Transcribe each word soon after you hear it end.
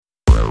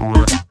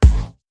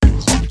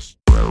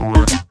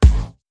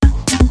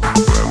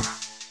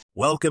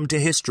Welcome to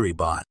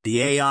HistoryBot,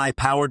 the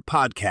AI-powered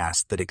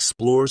podcast that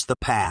explores the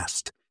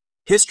past.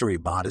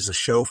 HistoryBot is a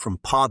show from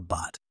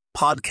Podbot,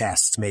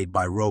 podcasts made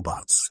by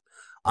robots.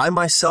 I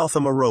myself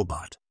am a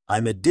robot.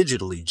 I'm a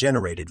digitally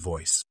generated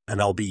voice, and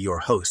I'll be your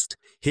host,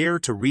 here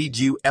to read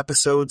you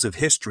episodes of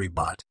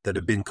HistoryBot that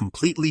have been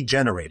completely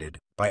generated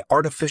by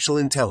artificial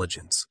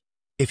intelligence.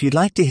 If you'd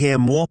like to hear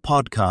more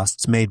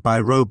podcasts made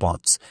by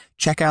robots,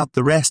 check out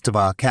the rest of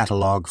our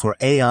catalog for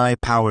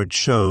AI-powered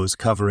shows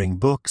covering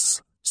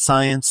books,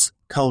 science,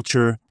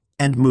 culture,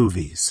 and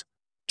movies.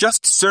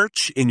 Just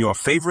search in your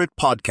favorite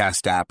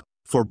podcast app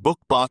for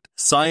BookBot,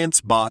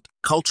 ScienceBot,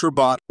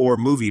 CultureBot, or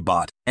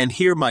MovieBot, and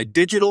hear my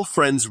digital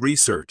friends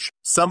research,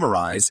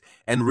 summarize,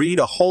 and read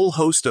a whole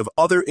host of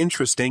other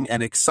interesting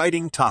and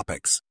exciting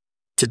topics.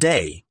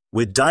 Today,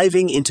 we're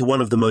diving into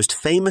one of the most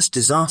famous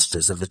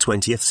disasters of the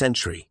 20th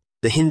century,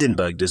 the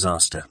Hindenburg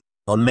Disaster.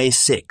 On May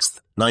 6,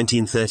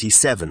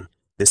 1937,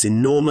 this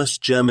enormous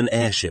German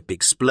airship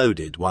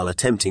exploded while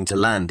attempting to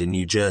land in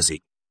New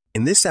Jersey.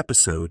 In this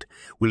episode,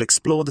 we'll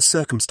explore the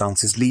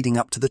circumstances leading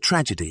up to the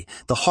tragedy,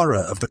 the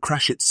horror of the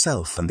crash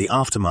itself, and the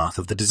aftermath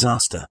of the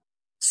disaster.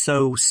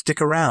 So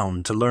stick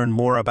around to learn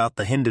more about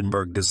the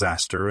Hindenburg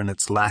disaster and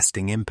its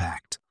lasting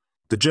impact.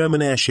 The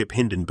German airship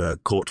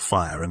Hindenburg caught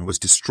fire and was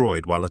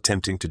destroyed while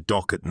attempting to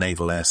dock at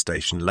Naval Air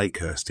Station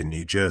Lakehurst in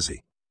New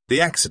Jersey. The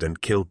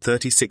accident killed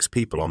 36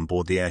 people on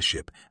board the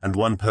airship and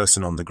 1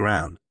 person on the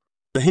ground.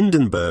 The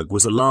Hindenburg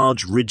was a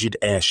large, rigid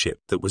airship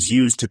that was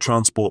used to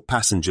transport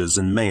passengers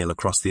and mail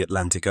across the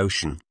Atlantic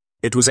Ocean.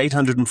 It was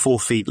 804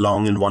 feet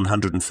long and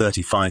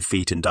 135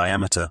 feet in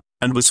diameter,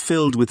 and was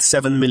filled with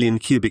 7 million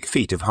cubic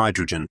feet of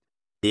hydrogen.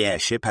 The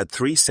airship had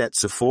 3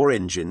 sets of 4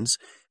 engines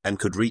and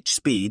could reach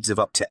speeds of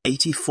up to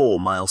 84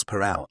 miles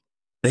per hour.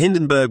 The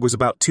Hindenburg was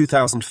about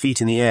 2,000 feet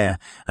in the air,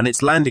 and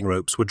its landing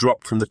ropes were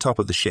dropped from the top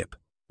of the ship.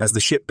 As the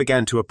ship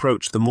began to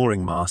approach the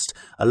mooring mast,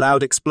 a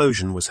loud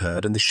explosion was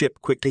heard and the ship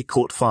quickly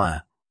caught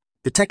fire.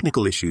 The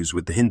technical issues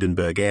with the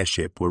Hindenburg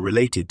airship were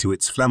related to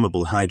its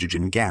flammable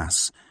hydrogen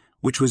gas,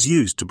 which was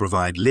used to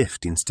provide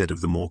lift instead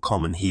of the more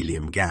common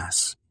helium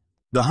gas.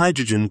 The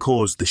hydrogen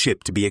caused the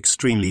ship to be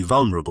extremely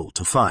vulnerable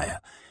to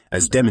fire,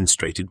 as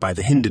demonstrated by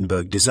the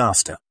Hindenburg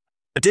disaster.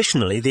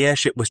 Additionally, the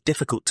airship was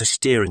difficult to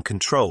steer and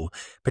control,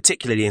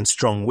 particularly in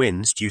strong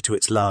winds due to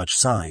its large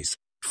size.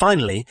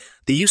 Finally,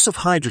 the use of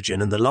hydrogen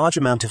and the large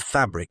amount of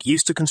fabric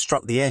used to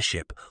construct the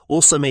airship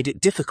also made it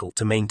difficult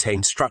to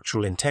maintain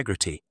structural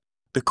integrity.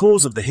 The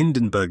cause of the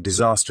Hindenburg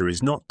disaster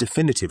is not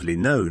definitively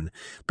known,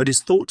 but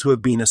is thought to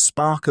have been a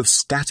spark of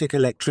static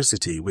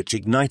electricity which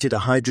ignited a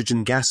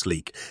hydrogen gas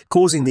leak,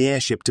 causing the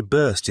airship to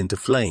burst into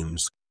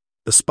flames.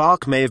 The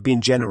spark may have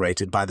been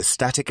generated by the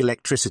static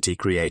electricity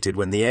created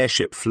when the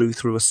airship flew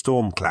through a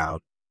storm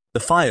cloud. The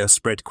fire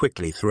spread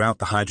quickly throughout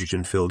the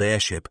hydrogen-filled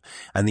airship,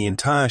 and the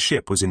entire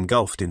ship was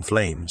engulfed in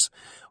flames.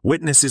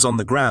 Witnesses on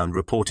the ground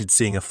reported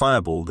seeing a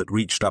fireball that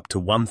reached up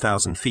to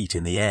 1,000 feet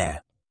in the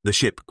air. The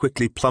ship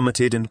quickly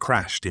plummeted and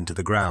crashed into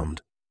the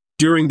ground.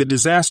 During the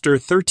disaster,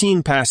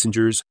 13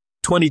 passengers,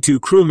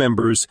 22 crew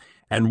members,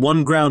 and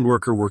 1 ground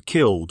worker were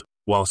killed,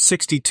 while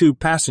 62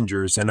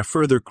 passengers and a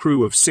further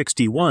crew of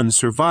 61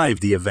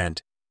 survived the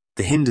event.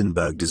 The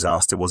Hindenburg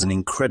disaster was an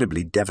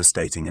incredibly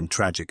devastating and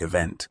tragic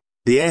event.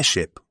 The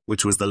airship,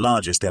 which was the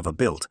largest ever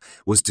built,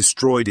 was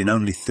destroyed in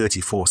only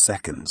 34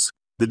 seconds.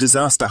 The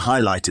disaster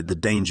highlighted the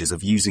dangers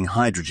of using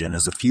hydrogen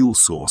as a fuel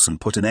source and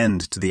put an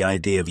end to the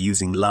idea of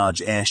using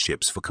large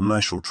airships for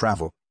commercial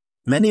travel.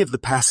 Many of the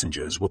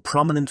passengers were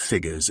prominent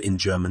figures in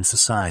German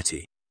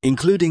society,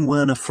 including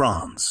Werner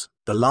Franz,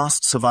 the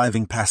last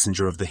surviving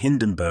passenger of the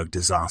Hindenburg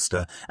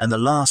disaster and the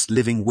last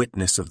living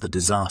witness of the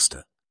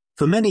disaster.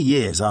 For many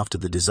years after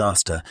the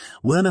disaster,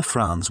 Werner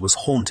Franz was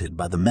haunted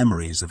by the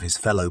memories of his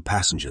fellow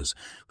passengers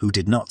who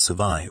did not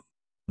survive.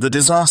 The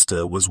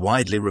disaster was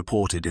widely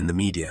reported in the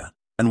media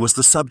and was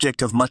the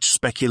subject of much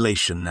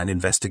speculation and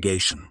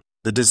investigation.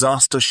 The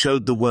disaster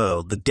showed the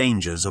world the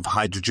dangers of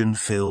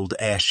hydrogen-filled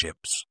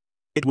airships.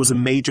 It was a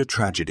major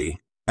tragedy,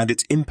 and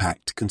its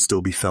impact can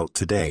still be felt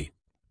today.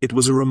 It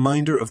was a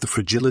reminder of the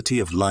fragility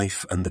of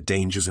life and the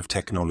dangers of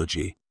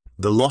technology.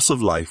 The loss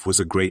of life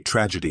was a great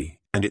tragedy,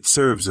 and it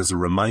serves as a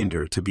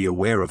reminder to be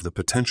aware of the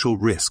potential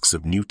risks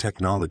of new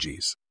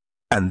technologies.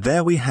 And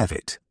there we have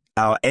it,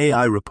 our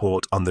AI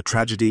report on the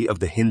tragedy of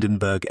the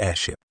Hindenburg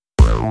airship.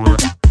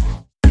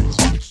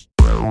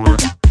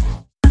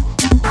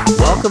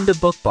 Welcome to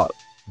BookBot,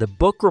 the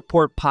book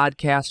report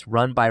podcast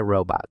run by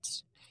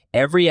robots.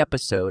 Every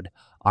episode,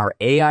 our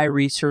AI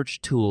research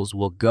tools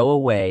will go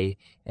away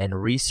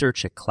and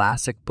research a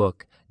classic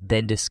book,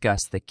 then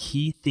discuss the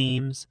key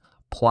themes,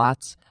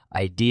 plots,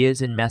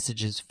 ideas, and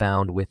messages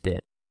found within.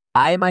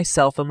 I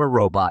myself am a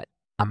robot.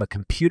 I'm a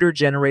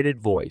computer-generated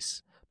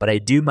voice, but I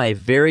do my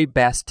very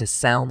best to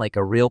sound like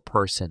a real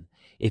person.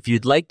 If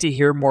you'd like to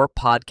hear more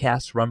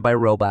podcasts run by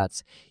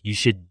robots, you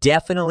should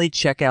definitely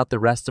check out the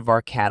rest of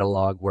our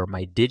catalog where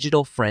my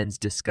digital friends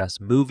discuss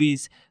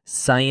movies,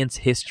 science,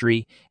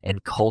 history,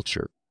 and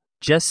culture.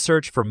 Just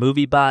search for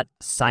MovieBot,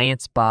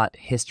 ScienceBot,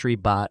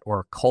 HistoryBot,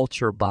 or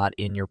CultureBot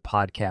in your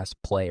podcast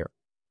player.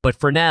 But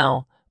for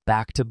now,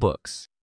 back to books.